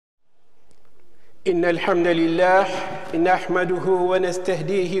إن الحمد لله نحمده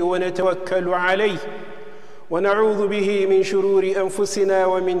ونستهديه ونتوكل عليه ونعوذ به من شرور أنفسنا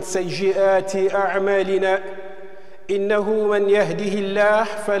ومن سيئات أعمالنا إنه من يهده الله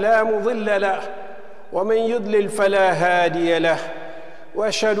فلا مضل له ومن يضلل فلا هادي له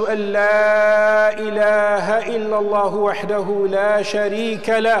وأشهد أن لا إله إلا الله وحده لا شريك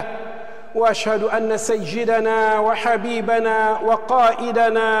له وأشهد أن سيدنا وحبيبنا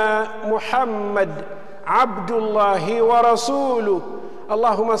وقائدنا محمد عبد الله ورسوله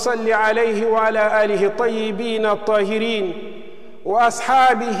اللهم صل عليه وعلى آله الطيبين الطاهرين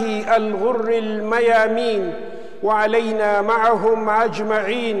وأصحابه الغر الميامين وعلينا معهم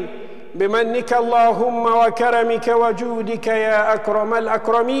أجمعين بمنك اللهم وكرمك وجودك يا أكرم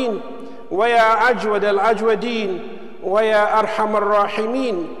الأكرمين ويا أجود الأجودين ويا أرحم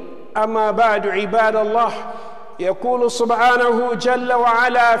الراحمين. أما بعد عباد الله، يقول سبحانه جل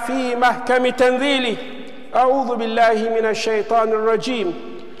وعلا في محكم تنزيله: أعوذ بالله من الشيطان الرجيم،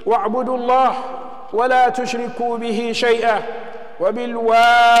 واعبدوا الله ولا تشركوا به شيئا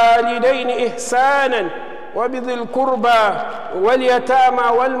وبالوالدين إحسانا وبذي القربى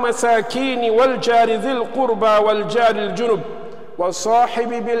واليتامى والمساكين والجار ذي القربى والجار الجنب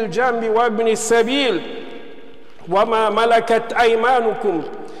والصاحب بالجنب وابن السبيل وما ملكت أيمانكم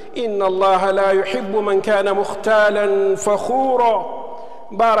إن الله لا يحب من كان مختالا فخورا.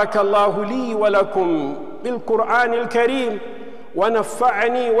 بارك الله لي ولكم بالقرآن الكريم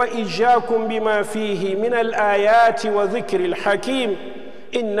ونفعني وإياكم بما فيه من الآيات وذكر الحكيم،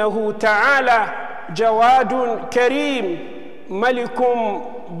 إنه تعالى جواد كريم ملك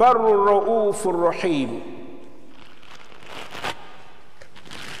بر رؤوف رحيم.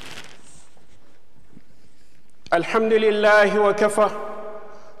 الحمد لله وكفى،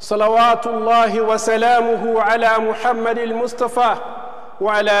 صلوات الله وسلامه على محمد المصطفى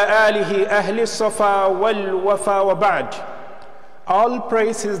وعلى آله أهل الصفا والوفا وبعد. All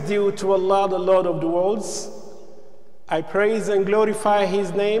praise is due to Allah, the Lord of the worlds. I praise and glorify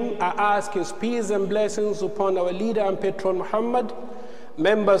His name. I ask His peace and blessings upon our leader and patron Muhammad,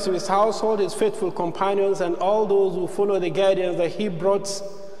 members of His household, His faithful companions, and all those who follow the guidance that He brought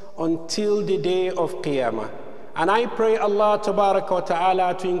until the day of Qiyamah. And I pray Allah Tabaraka wa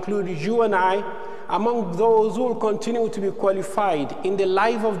Ta'ala to include you and I among those who will continue to be qualified in the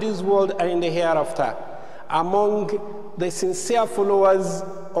life of this world and in the hereafter, among the sincere followers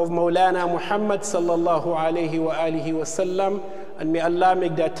of Maulana Muhammad sallallahu alayhi wa alihi wa sallam. And may Allah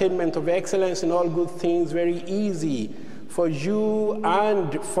make the attainment of excellence in all good things very easy for you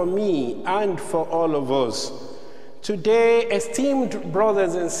and for me and for all of us. Today, esteemed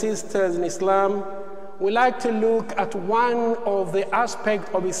brothers and sisters in Islam, we like to look at one of the aspects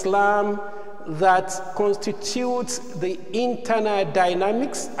of Islam that constitutes the internal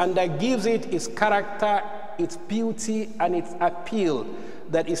dynamics and that gives it its character, its beauty, and its appeal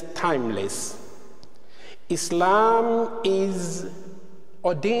that is timeless. Islam is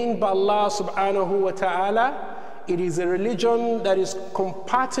ordained by Allah subhanahu wa ta'ala. It is a religion that is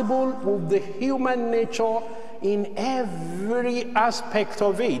compatible with the human nature in every aspect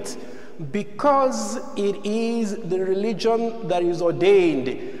of it, because it is the religion that is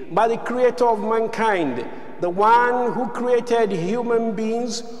ordained by the creator of mankind, the one who created human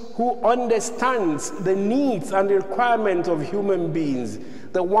beings, who understands the needs and the requirements of human beings,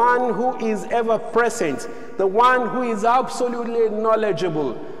 the one who is ever present, the one who is absolutely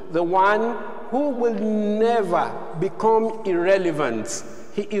knowledgeable, the one who will never become irrelevant.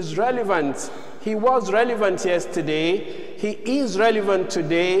 He is relevant. He was relevant yesterday, he is relevant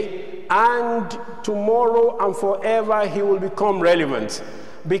today, and tomorrow and forever he will become relevant.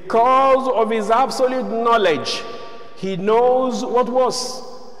 Because of his absolute knowledge, he knows what was,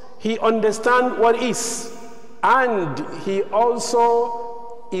 he understands what is, and he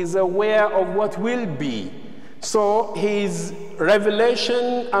also is aware of what will be. So his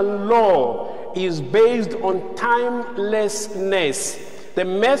revelation and law is based on timelessness. The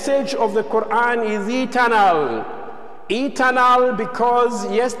message of the Quran is eternal. Eternal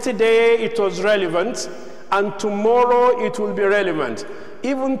because yesterday it was relevant and tomorrow it will be relevant.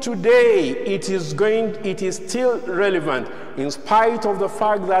 Even today it is still relevant, in spite of the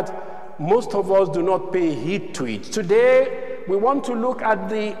fact that most of us do not pay heed to it. Today we want to look at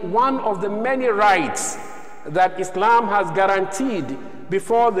one of the many rights that Islam has guaranteed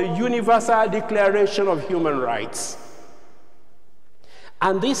before the Universal Declaration of Human Rights.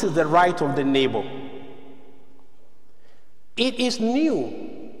 And this is the right of the neighbor. It is new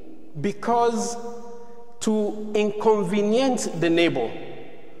because to inconvenience the neighbor,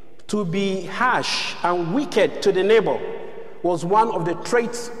 to be harsh and wicked to the neighbor, was one of the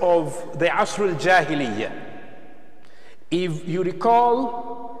traits of the Asr al-Jahiliyyah. If you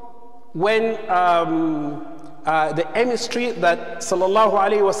recall, when the emissary that Sallallahu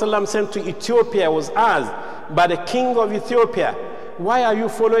Alaihi Wasallam sent to Ethiopia was asked by the king of Ethiopia, why are you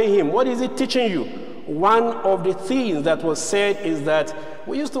following him? What is he teaching you? One of the things that was said is that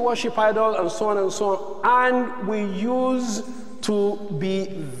we used to worship idols and so on and so on, and we used to be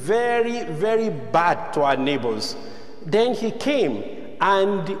very, very bad to our neighbors. Then he came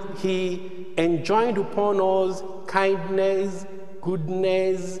and he enjoined upon us kindness,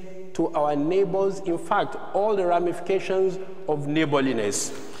 goodness to our neighbors. In fact, all the ramifications of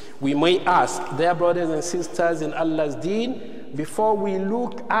neighborliness. We may ask, dear brothers and sisters in Allah's deen, before we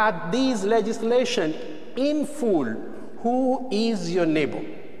look at this legislation in full, who is your neighbor?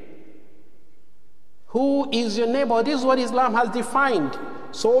 Who is your neighbor? This is what Islam has defined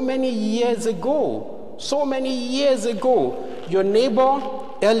so many years ago. So many years ago, your neighbor,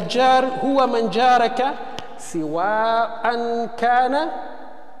 el-jar huwa man jaraka siwa'an kana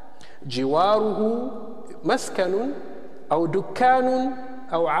jiwaruhu maskanun aw dukkanun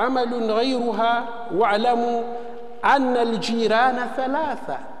aw amalun ghayruha wa'lamu anna al-jirana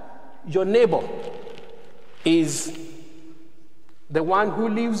thalatha. Your neighbor is the one who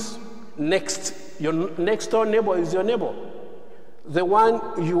lives next. Your next door neighbor is your neighbor. The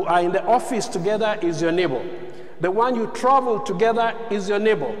one you are in the office together is your neighbor. The one you travel together is your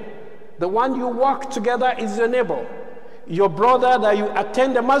neighbor. The one you walk together is your neighbor. Your brother that you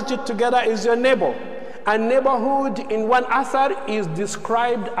attend the masjid together is your neighbor. And neighborhood in one asar is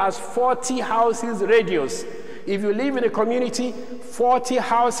described as 40 houses radius. If you live in a community, 40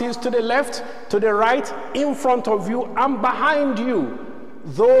 houses to the left, to the right, in front of you and behind you,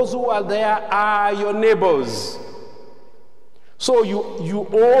 those who are there are your neighbors. So you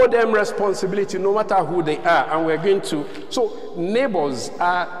owe them responsibility no matter who they are, and we're going to. So neighbors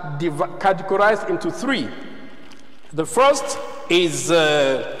are categorized into three. The first is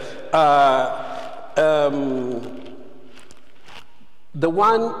the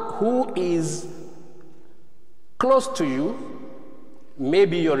one who is close to you,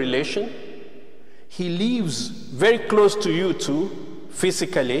 maybe your relation. He lives very close to you too,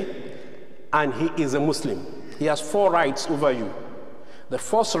 physically, and he is a Muslim. He has 4 rights over you. The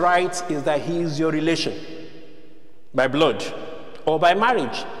first right is that he is your relation by blood or by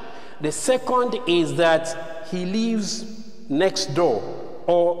marriage. The second is that he lives next door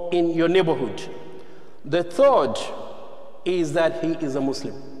or in your neighborhood. The third is that he is a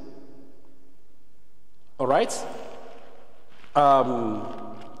Muslim. All right?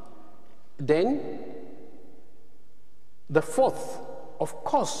 Then the fourth, of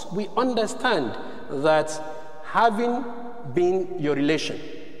course, we understand that having been your relation,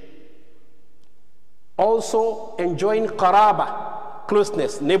 also enjoying qaraba,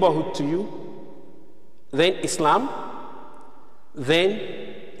 closeness, neighborhood to you, then Islam, then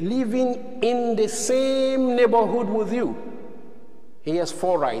living in the same neighborhood with you. He has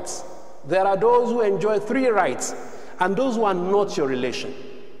 4 rights. There are those who enjoy 3 rights, and those who are not your relation.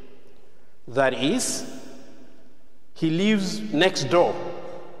 That is, he lives next door.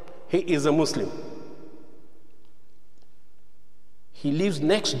 He is a Muslim. He lives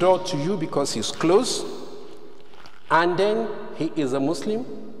next door to you because he's close, and then he is a Muslim.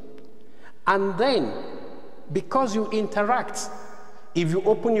 And then, because you interact, if you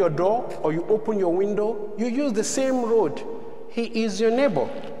open your door or you open your window, you use the same road. He is your neighbor.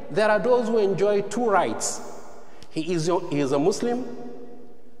 There are those who enjoy 2 rights. He is a Muslim,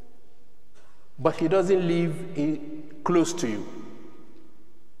 but he doesn't live close to you.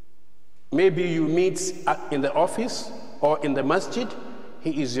 Maybe you meet in the office or in the masjid,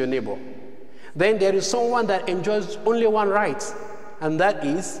 he is your neighbor. Then there is someone that enjoys only 1 right, and that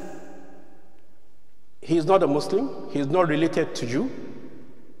is, he is not a Muslim, he is not related to you,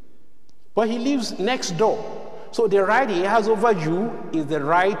 but he lives next door. So the right he has over you is the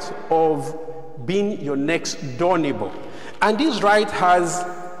right of being your next door neighbor. And this right has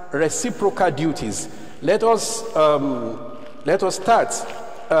reciprocal duties. Let us start.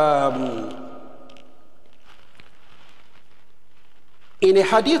 In a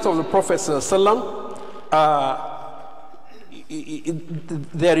hadith of the Prophet ﷺ,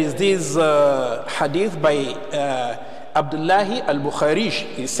 there is this hadith by Abdullah al-Bukhari.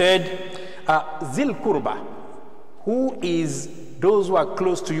 He said, Zil Kurba, who is those who are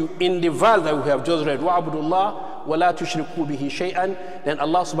close to you, in the verse that we have just read, Wa'abdullah wa la tushriku bihi shay'an. Then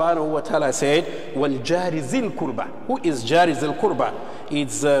Allah subhanahu wa ta'ala said, Wal jari zil kurba. Who is jari zil kurba?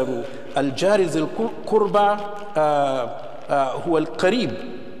 It's al-jari zil kurba, who al-qarib.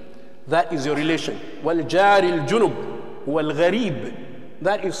 That is your relation. Wal jari al-junub. wal-gharib.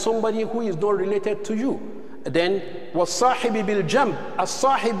 That is somebody who is not related to you. Then, was-sahibi bil-jamb.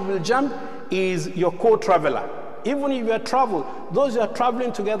 As-sahib bil-jamb is your co-traveler. Even if you are traveling, those you are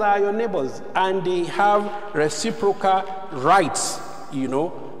traveling together are your neighbors, and they have reciprocal rights, you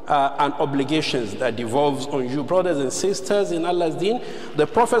know, and obligations that devolves on you. Brothers and sisters in Allah's deen, the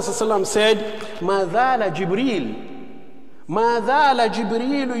Prophet ﷺ said, مَذَالَ جِبْرِيلُ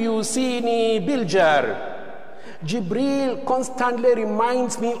يُوصِينِي بِالْجَارِ. Jibril constantly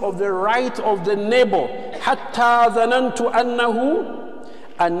reminds me of the right of the neighbor. حَتَّى ظَنَنْتُ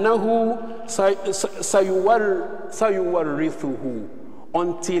أَنَّهُ سَيُوَرِّثُهُ,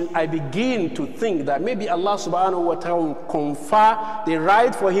 until I begin to think that maybe Allah subhanahu wa ta'ala will confer the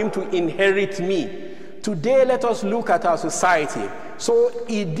right for him to inherit me. Today, let us look at our society. So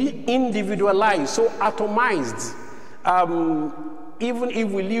individualized, so atomized. Even if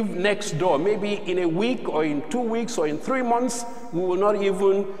we live next door, maybe in a week or in 2 weeks or in 3 months, we will not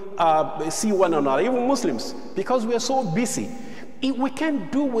even see one another, even Muslims, because we are so busy. We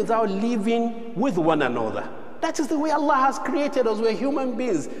can't do without living with one another. That is the way Allah has created us. We're human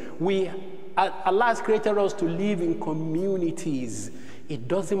beings. Allah has created us to live in communities. It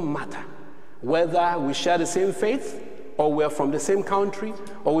doesn't matter whether we share the same faith, or we're from the same country,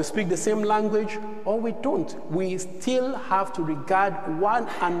 or we speak the same language, or we don't. We still have to regard one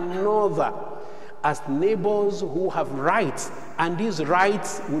another as neighbors who have rights, and these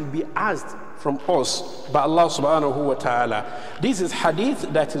rights will be asked from us by Allah subhanahu wa ta'ala. This is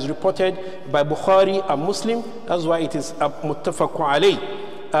hadith that is reported by Bukhari and Muslim. That's why it is muttafaq alayh.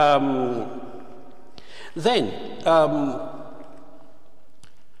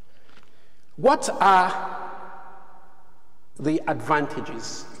 What are the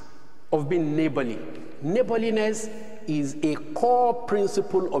advantages of being neighborly? Neighborliness is a core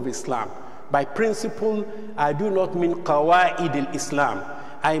principle of Islam. By principle, I do not mean qawaid al-Islam.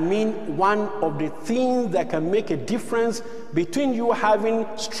 I mean one of the things that can make a difference between you having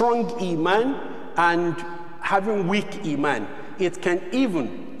strong iman and having weak iman. It can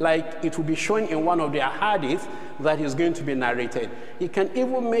even, like it will be shown in one of the hadith that is going to be narrated, it can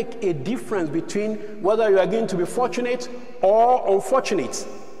even make a difference between whether you are going to be fortunate or unfortunate.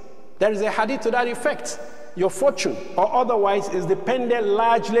 There is a hadith to that effect. Your fortune or otherwise is dependent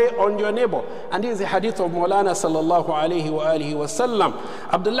largely on your neighbor. And this is a hadith of Maulana sallallahu alayhi wa alihi wa sallam.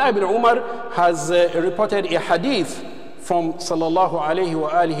 Abdullah ibn Umar has reported a hadith from sallallahu alayhi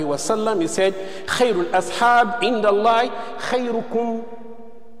wa alihi wa sallam. He said, Khairul ashab inda Allah khairukum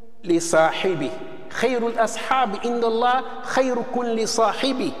li sahibi. Khairul ashab inda Allah khairukum li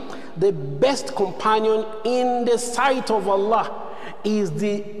sahibi. The best companion in the sight of Allah is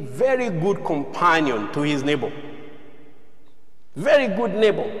the very good companion to his neighbor. Very good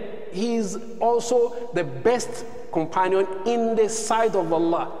neighbor. He is also the best companion in the sight of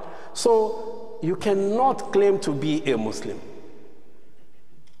Allah. So you cannot claim to be a Muslim,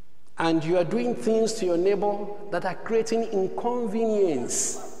 and you are doing things to your neighbor that are creating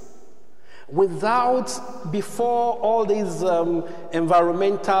inconvenience without, before all these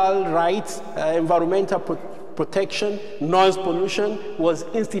environmental rights, environmental protection, noise pollution was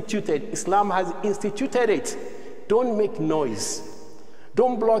instituted. Islam has instituted it. Don't make noise.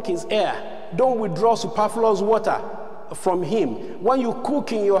 Don't block his air. Don't withdraw superfluous water from him. When you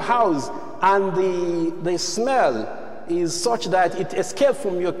cook in your house and the smell is such that it escapes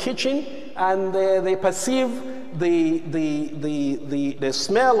from your kitchen, and they perceive the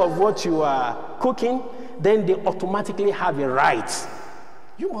smell of what you are cooking, then they automatically have a right.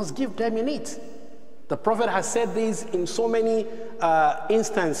 You must give them in it. The Prophet has said this in so many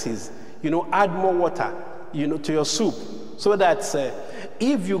instances. You know, add more water, you know, to your soup, so that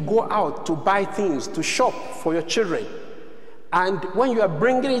if you go out to buy things, to shop for your children, and when you are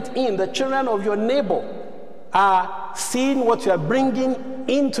bringing it in, the children of your neighbor are seeing what you are bringing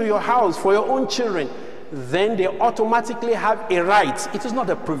into your house for your own children, then they automatically have a right. It is not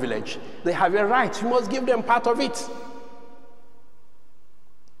a privilege. They have a right. You must give them part of it.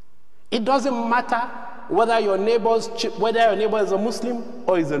 It doesn't matter whether your neighbor is a Muslim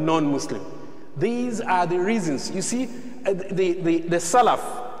or is a non-Muslim. These are the reasons. You see, the Salaf,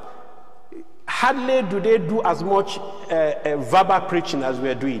 hardly do they do as much verbal preaching as we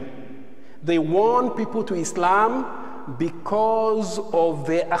are doing. They warn people to Islam because of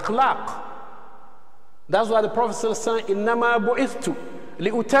their akhlaq. That's why the Prophet said, "Innama bu'ithtu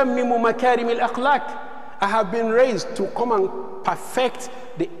li'utammimu makarim al-akhlaq." I have been raised to come and perfect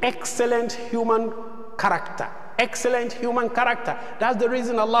the excellent human character. Excellent human character. That's the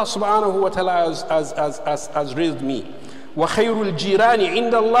reason Allah subhanahu wa ta'ala has raised me. وَخَيْرُ الْجِيرَانِ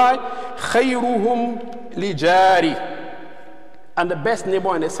عِنْدَ اللَّهِ خَيْرُهُمْ لِجَارِهِ. And the best neighbor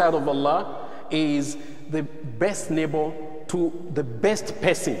on the side of Allah is the best neighbor to the best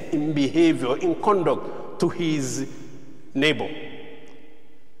person in behavior, in conduct to his neighbor.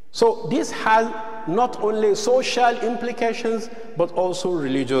 So this has not only social implications, but also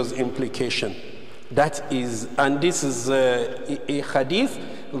religious implication. That is, and this is a hadith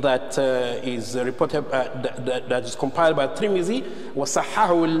that is reported, that is compiled by Tirmidhi,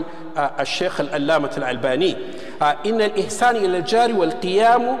 وصححه الشيخ العلامة الألباني. إن الإحسان إلى الجار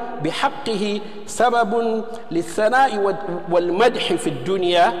والقيام بحقه سبب للثناء والمدح في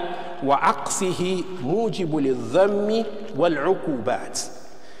الدنيا وعقصه موجب للذم والعقوبات.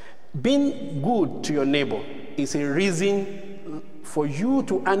 Being good to your neighbor is a reason for you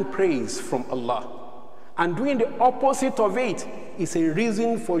to earn praise from Allah. And doing the opposite of it is a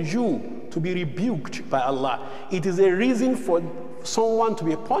reason for you to be rebuked by Allah. It is a reason for someone to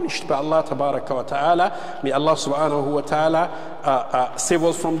be punished by Allah tabaraka wa ta'ala. May Allah subhanahu wa ta'ala save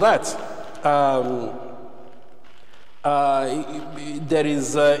us from that. There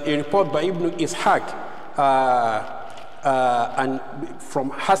is a report by Ibn Ishaq and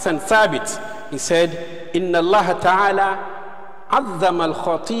from Hassan Thabit. He said, Inna Allah ta'ala عظم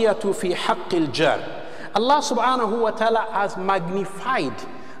الخطيئة في حق الجار. Allah subhanahu wa ta'ala has magnified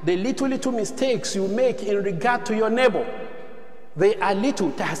the little mistakes you make in regard to your neighbor. They are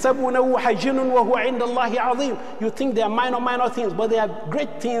little. تحسبونه حجن وهو عند الله عظيم. You think they are minor things, but they are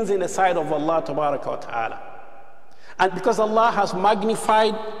great things in the sight of Allah tabaraka wa ta'ala. And because Allah has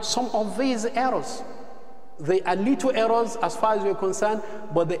magnified some of these errors, they are little errors as far as you're concerned,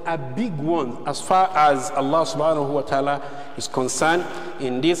 but they are big ones as far as Allah subhanahu wa ta'ala is concerned.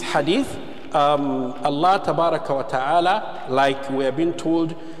 In this hadith, Allah tabaraka wa ta'ala, like we have been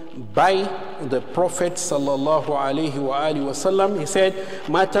told by the Prophet sallallahu alayhi wa alihi wa sallam, he said,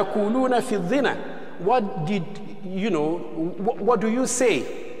 "Ma taquluna fi dhina." What did you know? What do you say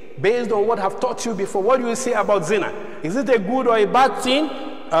based on what I've taught you before? What do you say about zina? Is it a good or a bad thing?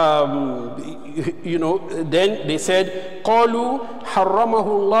 You know, then they said, قالوا حرمه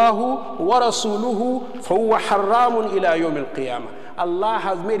الله ورسوله فهو حرام إلى يوم القيامة. Allah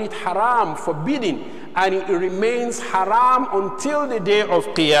has made it haram, forbidden, and it remains haram until the day of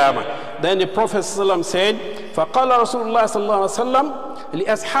Qiyamah. Then the Prophet ﷺ said, فقال رسول الله صلى الله عليه وسلم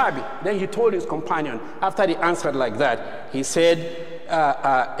لأصحابه. Then he told his companion, after he answered like that, he said,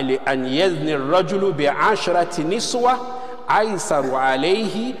 أن يزني الرجل بعشرة نسوة أيسر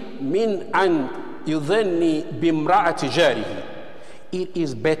عليه من أن يذني بامرأة جاره. It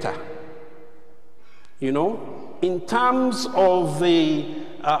is better, you know, in terms of the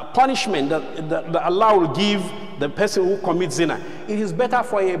punishment that Allah will give the person who commits zina. It is better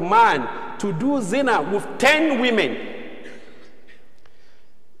for a man to do zina with 10 women.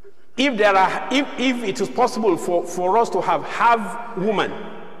 If it is possible for us to have half woman,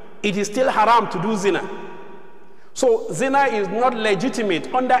 it is still haram to do zina. So zina is not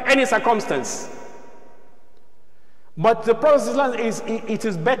legitimate under any circumstance. But the Prophet says it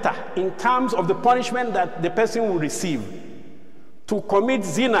is better in terms of the punishment that the person will receive to commit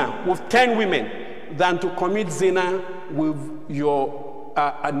zina with 10 women than to commit zina with your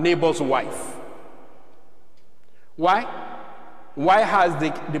neighbor's wife. Why? Why has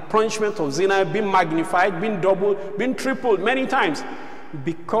the punishment of zina been magnified, been doubled, been tripled many times?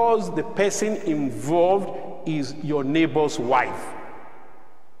 Because the person involved is your neighbor's wife.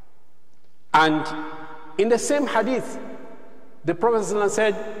 And in the same hadith, the Prophet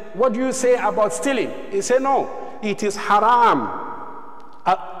said, what do you say about stealing? He said, no, it is haram.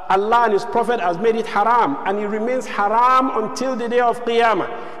 Allah and His Prophet has made it haram, and it remains haram until the day of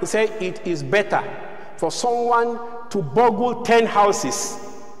Qiyamah. He said, it is better for someone to burgle 10 houses,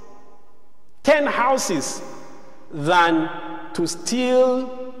 10 houses, than to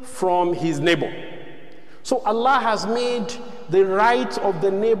steal from his neighbor. So Allah has made the right of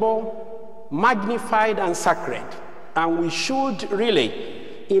the neighbor magnified and sacred, and we should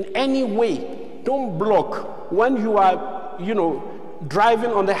really, in any way, don't block when you are, you know,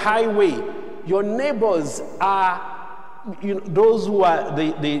 driving on the highway. Your neighbors are, you know, those who are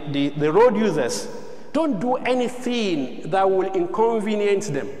the road users. Don't do anything that will inconvenience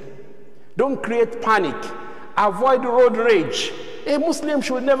them. Don't create panic. Avoid road rage. A Muslim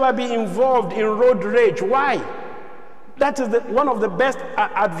should never be involved in road rage. Why? That is one of the best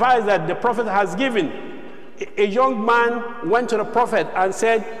advice that the Prophet has given. A young man went to the Prophet and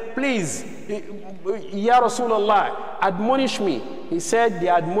said, please, Ya Rasulullah, admonish me. He said, the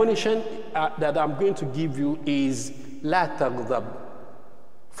admonition that I'm going to give you is, La taghdab.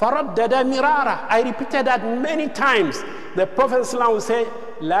 Faraddada mirara. I repeated that many times. The Prophet would say,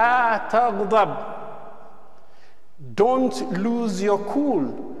 La taghdab. Don't lose your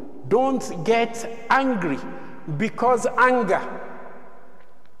cool. Don't get angry, because anger,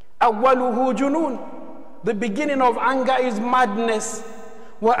 awwaluhu junun, the beginning of anger is madness,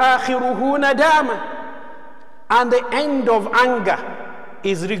 wa akhiruhu nadama, and the end of anger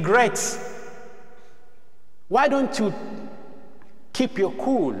is regret. Why don't you keep your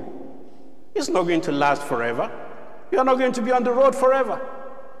cool? It's not going to last forever. You're not going to be on the road forever.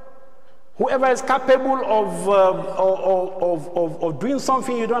 Whoever is capable of doing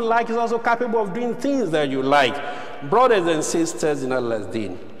something you don't like is also capable of doing things that you like. Brothers and sisters in Allah's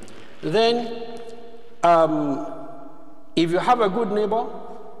deen. Then, if you have a good neighbor,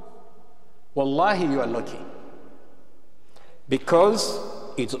 wallahi, you are lucky. Because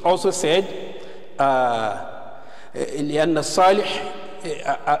it's also said, لأن الصالح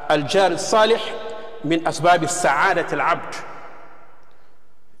الجار الصالح من أسباب السعادة العبد.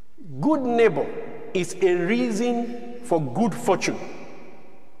 Good neighbor is a reason for good fortune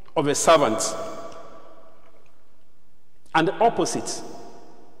of a servant. And the opposite,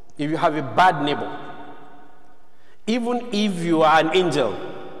 if you have a bad neighbor, even if you are an angel,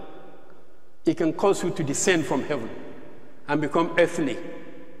 it can cause you to descend from heaven and become earthly.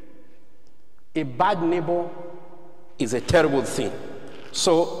 A bad neighbor is a terrible thing.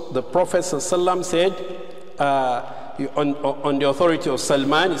 So the Prophet ﷺ said, on the authority of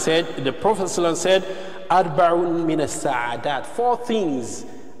Salman, he said, the Prophet ﷺ said, Arba'un min as-sa'adat. 4 things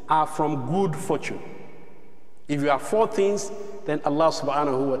are from good fortune. If you have 4 things, then Allah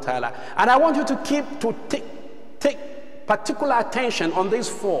subhanahu wa ta'ala. And I want you to take particular attention on these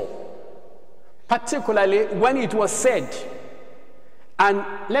 4, particularly when it was said. And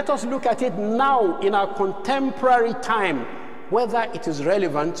let us look at it now in our contemporary time, whether it is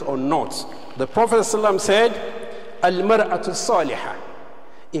relevant or not. The Prophet ﷺ said, Al-mar'atu salihah,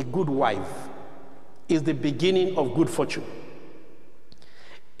 a good wife, is the beginning of good fortune.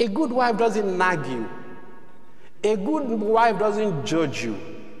 A good wife doesn't nag you. A good wife doesn't judge you.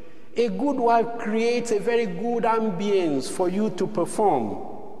 A good wife creates a very good ambience for you to perform.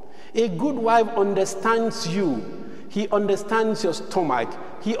 A good wife understands you. He understands your stomach.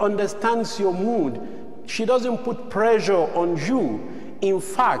 He understands your mood. She doesn't put pressure on you. In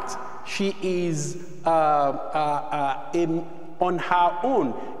fact, she is on her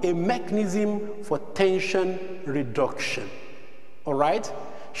own a mechanism for tension reduction. All right?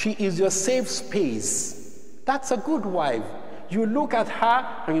 She is your safe space. That's a good wife. You look at her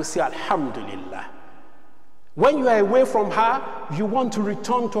and you say, Alhamdulillah. When you are away from her, you want to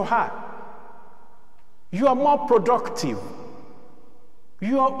return to her. You are more productive.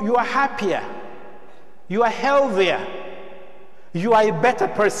 You are happier. You are healthier. You are a better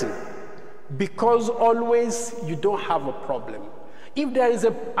person. Because always you don't have a problem. If there is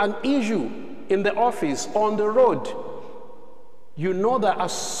an issue in the office or on the road, you know that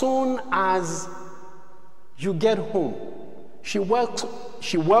as soon as you get home, she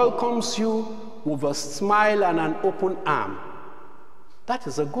welcomes you with a smile and an open arm. That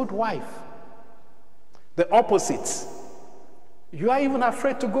is a good wife. The opposite, you are even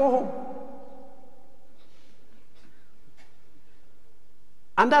afraid to go home.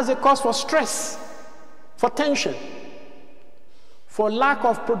 And that's a cause for stress, for tension, for lack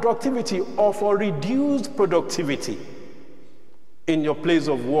of productivity or for reduced productivity in your place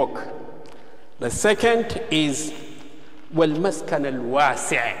of work. The second is وَالْمَسْكَنَ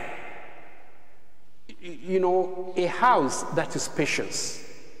الْوَاسِعِ. You know, a house that is spacious.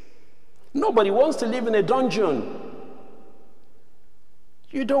 Nobody wants to live in a dungeon.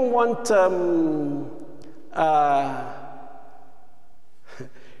 You don't want a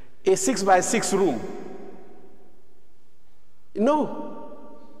 6x6 room. No.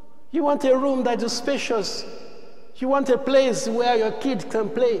 You want a room that is spacious. You want a place where your kid can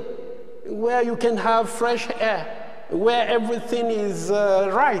play, where you can have fresh air, where everything is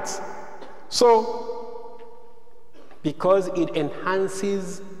right. So, because it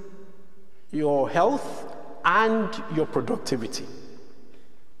enhances your health and your productivity.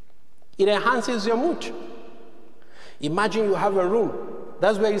 It enhances your mood. Imagine you have a room.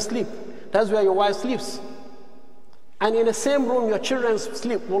 That's where you sleep. That's where your wife sleeps. And in the same room your children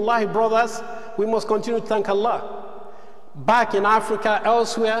sleep. Wallahi, brothers, we must continue to thank Allah. Back in Africa,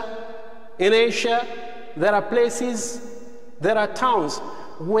 elsewhere, in Asia, there are places, there are towns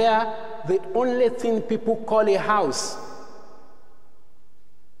where the only thing people call a house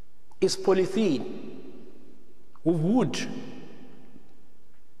is polythene with wood.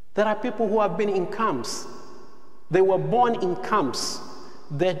 There are people who have been in camps. They were born in camps.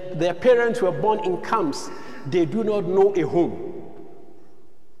 Their parents were born in camps. They do not know a home.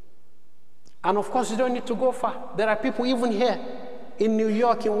 And of course, you don't need to go far. There are people even here in New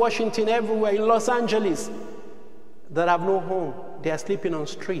York, in Washington, everywhere, in Los Angeles, that have no home. They are sleeping on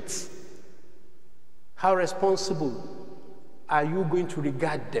streets. How responsible are you going to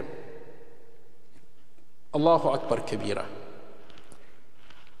regard them? Allahu Akbar Kabira.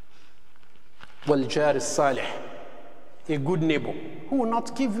 Wal jar salih, a good neighbor who will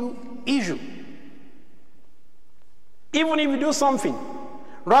not give you issue. Even if you do something,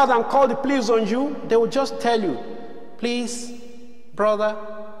 rather than call the police on you, they will just tell you, please, brother,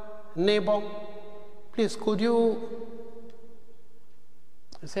 neighbor, please, could you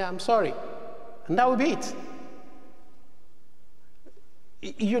say, I'm sorry. And that will be it.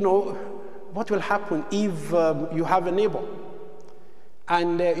 You know, what will happen if you have a neighbor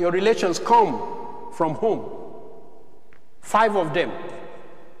and your relations come from home, 5 of them,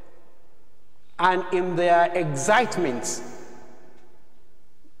 and in their excitement,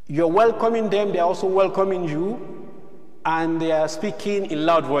 you're welcoming them, they're also welcoming you, and they are speaking in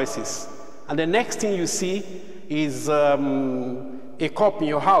loud voices. And the next thing you see is a cop in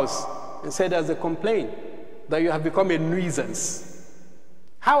your house and say there's a complaint that you have become a nuisance.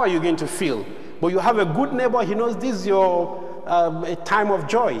 How are you going to feel? But you have a good neighbor, he knows this is your a time of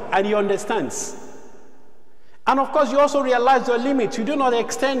joy, and he understands. And of course, you also realize your limits. You do not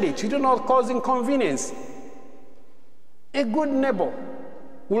extend it. You do not cause inconvenience. A good neighbor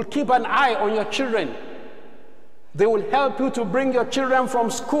will keep an eye on your children. They will help you to bring your children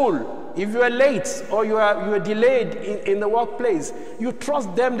from school. If you are late or you are delayed in the workplace, you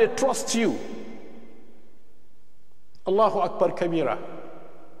trust them, they trust you. Allahu Akbar Kabira.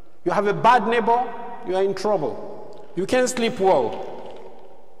 You have a bad neighbor, you are in trouble. You can't sleep well.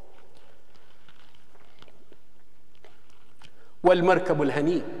 وَالْمَرْكَبُ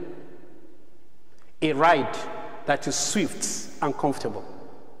الْهَنِي, a ride that is swift and comfortable.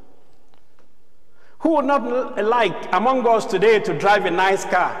 Who would not like among us today to drive a nice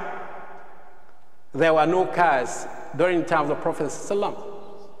car? There were no cars during the time of the Prophet ﷺ.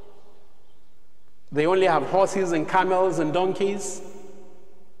 They only have horses and camels and donkeys.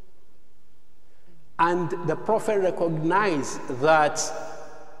 And the Prophet recognized that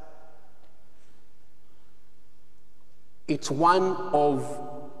it's one of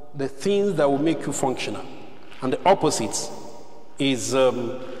the things that will make you functional. And the opposite is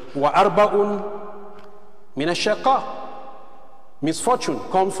وَأَرْبَعٌ مِنَ الشَّقَاءِ, misfortune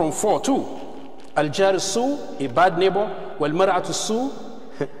comes from 4 too. Al-jar su, a bad neighbor. Wal-mar'atu su,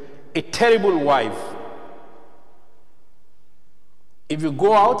 a terrible wife. If you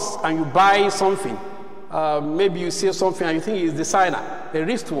go out and you buy something, maybe you see something and you think it's designer, a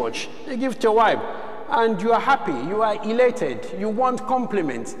wristwatch, you give it to your wife, and you are happy, you are elated, you want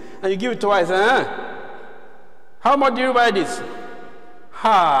compliments, and you give it to her and say, how much do you buy this?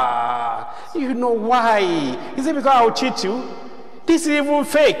 Ha, you know why? Is it because I'll cheat you? This is even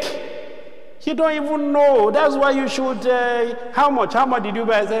fake. You don't even know. That's why you should, how much did you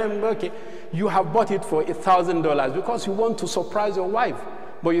buy? I say, okay, you have bought it for $1,000 because you want to surprise your wife.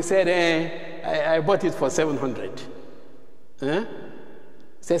 But you said, I bought it for 700.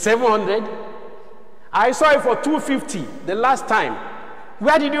 Say 700? I saw it for 250 the last time.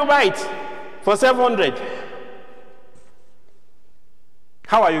 Where did you buy it? For 700.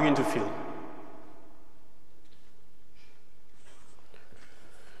 How are you going to feel?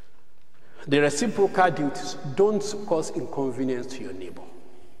 The reciprocal duties, don't cause inconvenience to your neighbor.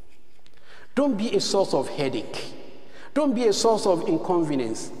 Don't be a source of headache. Don't be a source of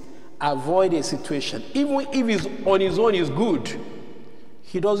inconvenience. Avoid a situation. Even if it's on his own is good,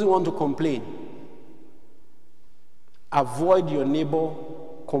 he doesn't want to complain. Avoid your neighbor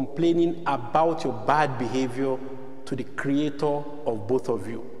complaining about your bad behavior to the creator of both of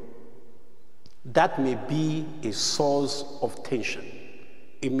you. That may be a source of tension.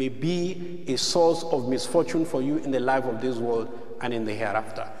 It may be a source of misfortune for you in the life of this world and in the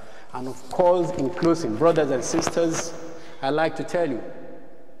hereafter. And of course, in closing, brothers and sisters, I'd like to tell you,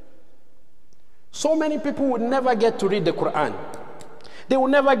 so many people would never get to read the Quran. They will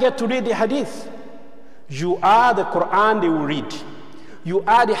never get to read the Hadith. You are the Quran they will read. You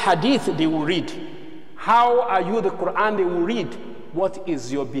are the Hadith they will read. How are you the Quran they will read? What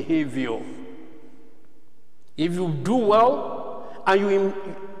is your behavior? If you do well, and you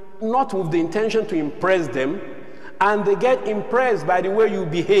not with the intention to impress them, and they get impressed by the way you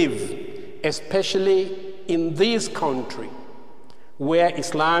behave, especially in this country, where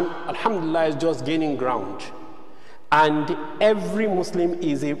Islam, alhamdulillah, is just gaining ground, and every Muslim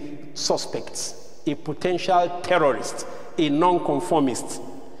is a suspect, a potential terrorist, a non-conformist.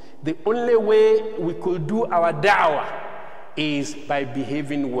 The only way we could do our da'wah is by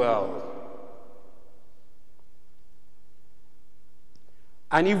behaving well.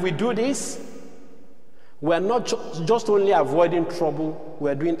 And if we do this, we are not just only avoiding trouble, we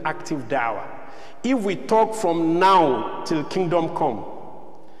are doing active da'wah. If we talk from now till kingdom come,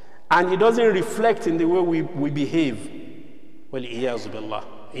 and it doesn't reflect in the way we behave, وَالْإِيَاذُ بِاللَّهِ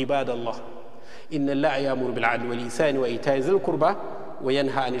عِبَادَ اللَّهِ إِنَّ اللَّهَ يَأْمُرُ بِالْعَدْلِ وَالْإِحْسَانِ وَإِيتَاءِ ذِي الْقُرْبَى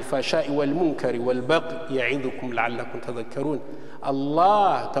وَيَنْهَى عَنِ الْفَحْشَاءِ وَالْمُنكَرِ وَالْبَغْيِ يَعِظُكُمْ لَعَلَّكُمْ تَذَكَّرُونَ.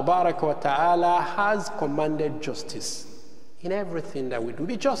 Allah Tabaraka wa Ta'ala has commanded justice in everything that we do.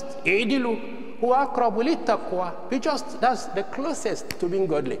 Be just. اعدلوا هو أقرب للتقوى. Be just. That's the closest to being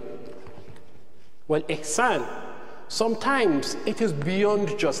godly. Well, ihsan, sometimes it is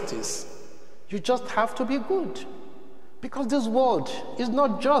beyond justice. You just have to be good. Because this world is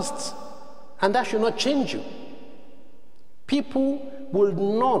not just, and that should not change you. People will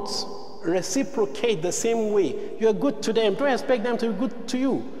not reciprocate the same way. You are good to them. Don't expect them to be good to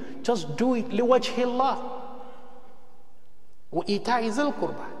you. Just do it. لِوَجْهِ اللَّهِ وَإِيتَاءِ ذِي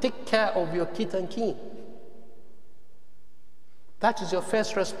الْقُرْبَى. Take care of your kith and kin. That is your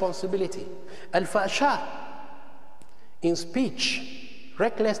first responsibility. Al-fahsha, in speech,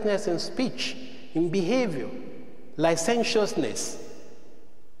 recklessness in speech, in behavior, licentiousness.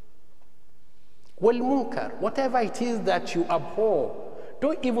 Wal-munkar, whatever it is that you abhor,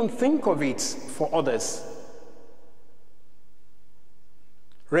 don't even think of it for others.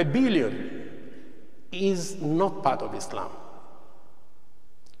 Rebellion is not part of Islam.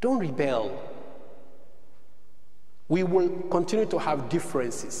 Don't rebel. We will continue to have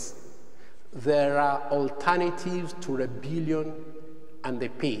differences. There are alternatives to rebellion, and they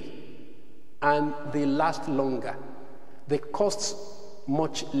pay. And they last longer. They cost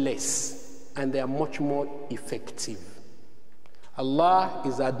much less, and they are much more effective. Allah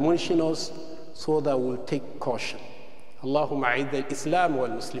is admonishing us so that we'll take caution. Allahumma a'idh al-Islam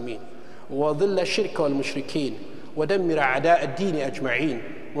wal-Muslimin wa dhilla ash-shirka wal-mushrikeen wa dammir a'da' ad-din ajma'in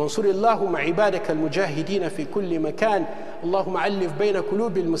وانصر اللهم عبادك المجاهدين في كل مكان اللهم ألف بين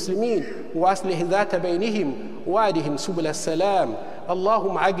قلوب المسلمين وأصلح ذات بينهم وأهدهم سبل السلام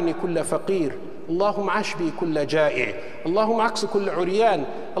اللهم أغن كل فقير اللهم اشفي كل جائع اللهم اكس كل عريان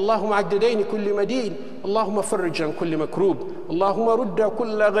اللهم عد دين كل مدين اللهم فرج عن كل مكروب اللهم رد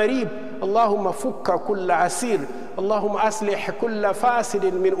كل غريب اللهم فك كل عسير اللهم أصلح كل فاسد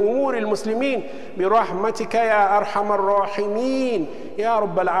من أمور المسلمين برحمتك يا أرحم الراحمين يا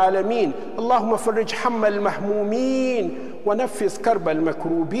رب العالمين اللهم فرج هم المهمومين ونفس كرب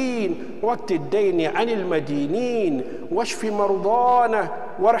المكروبين واقض الدين عن المدينين واشف مرضانا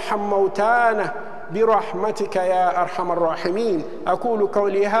وارحم موتانا برحمتك يا أرحم الراحمين أقول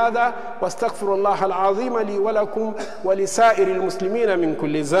قولي هذا واستغفر الله العظيم لي ولكم ولسائر المسلمين من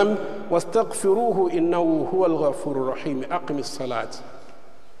كل ذنب واستغفروه إنه هو الغفور الرحيم. أقم الصلاة.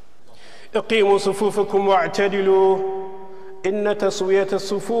 اقيموا صفوفكم واعتدلوا إن تسوية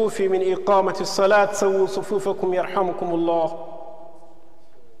الصفوف من إقامة الصلاة سووا صفوفكم يرحمكم الله.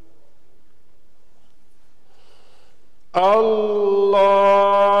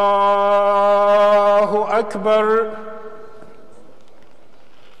 الله أكبر.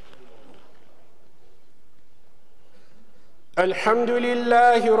 الحمد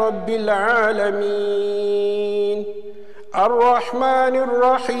لله رب العالمين الرحمن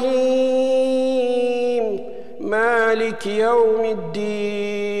الرحيم مالك يوم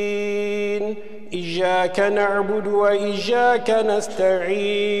الدين إياك نعبد وإياك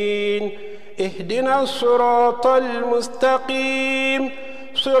نستعين اهدنا الصراط المستقيم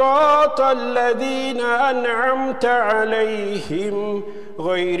صراط الذين أنعمت عليهم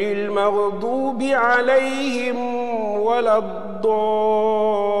غير المغضوب عليهم ولا الضالين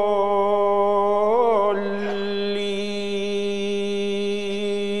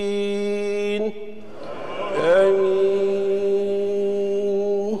آمين.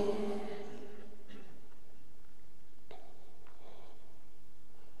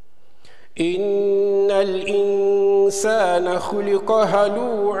 إن الإنسان خلق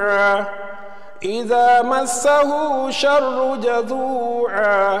هلوعا إذا مسه شر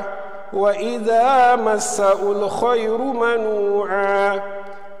جذوعا وإذا مسه الخير منوعا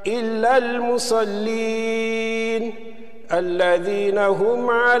إلا المصلين الذين هم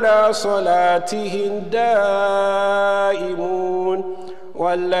على صلاتهم دائمون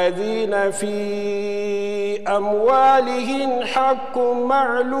والذين في أموالهم حق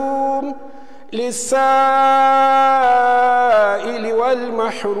معلوم للسائل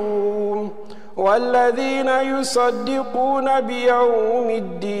والمحروم والذين يصدقون بيوم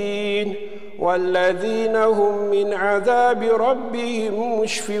الدين والذين هم من عذاب ربهم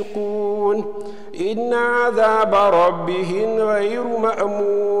مشفقون إن عذاب ربهم غير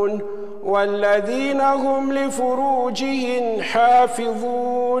مأمون والذين هم لفروجهم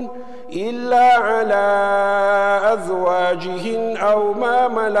حافظون إلا على أزواجهم أو ما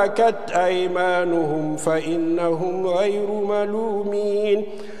ملكت أيمانهم فإنهم غير ملومين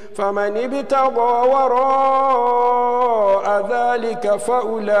فمن ابتغى وراء ذلك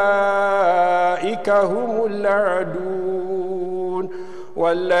فأولئك هم العادون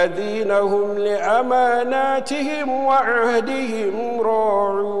والذين هم لأماناتهم وعهدهم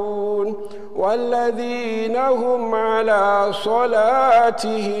راعون والذين هم على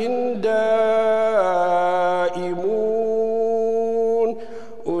صلاتهم دائمون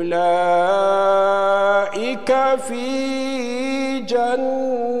أولئك في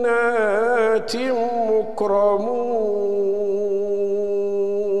جنات مكرمون.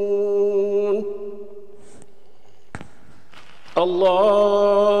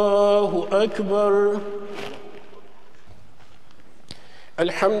 الله أكبر.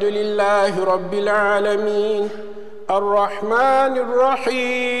 الحمد لله رب العالمين الرحمن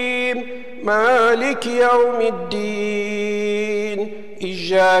الرحيم مالك يوم الدين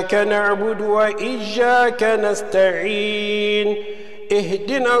إياك نعبد وإياك نستعين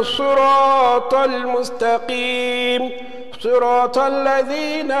اهدنا الصراط المستقيم صراط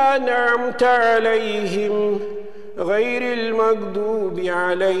الذين أنعمت عليهم غير المغضوب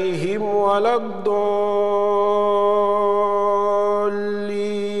عليهم ولا الضالين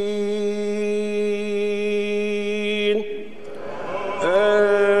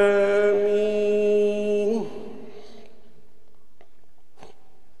آمين.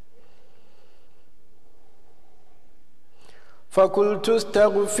 فقلت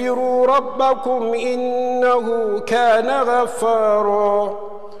استغفروا ربكم إنه كان غفارا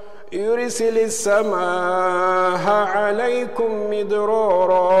يرسل السماء عليكم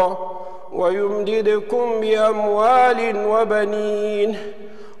مدرارا ويمددكم بأموال وبنين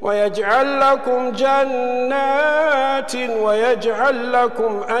ويجعل لكم جنات ويجعل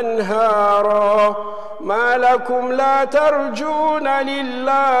لكم أنهارا ما لكم لا ترجون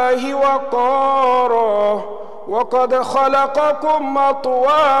لله وقارا وقد خلقكم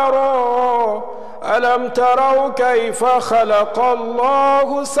أطوارا ألم تروا كيف خلق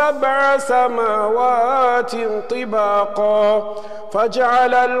الله 7 سماوات طباقا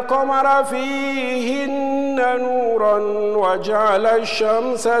فجعل القمر فيهن نورا وجعل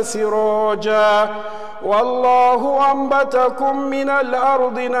الشمس سراجا والله أنبتكم من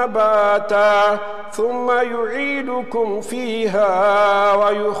الأرض نباتا ثم يعيدكم فيها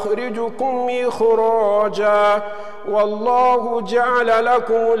ويخرجكم إخراجا والله جعل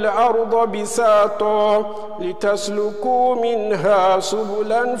لكم الأرض بساطا لتسلكوا منها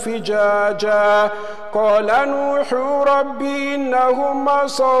سبلا فجاجا قال نوح ربي إنهم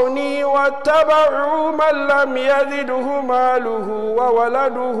عصوني واتبعوا من لم يزده ماله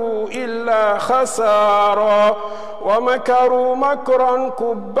وولده إلا خسارا ومكروا مكرا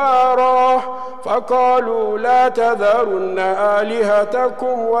كبارا فقالوا لا تذرن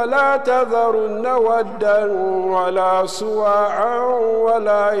آلهتكم ولا تذرن ودا ولا سواعا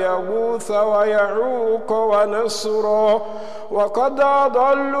ولا يغوث ويعوق ونسرا وقد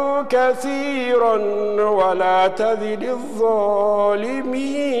أضلوا كثيرا ولا تزد الظالمين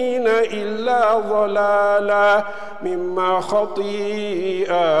إلا ضلالا مما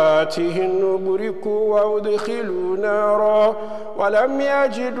خطيئاتهم نغرقوا وأدخلوا نارا ولم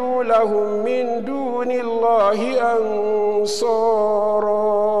يجدوا لهم من دون الله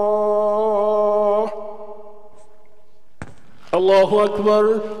أنصارا. الله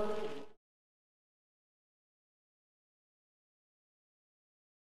أكبر.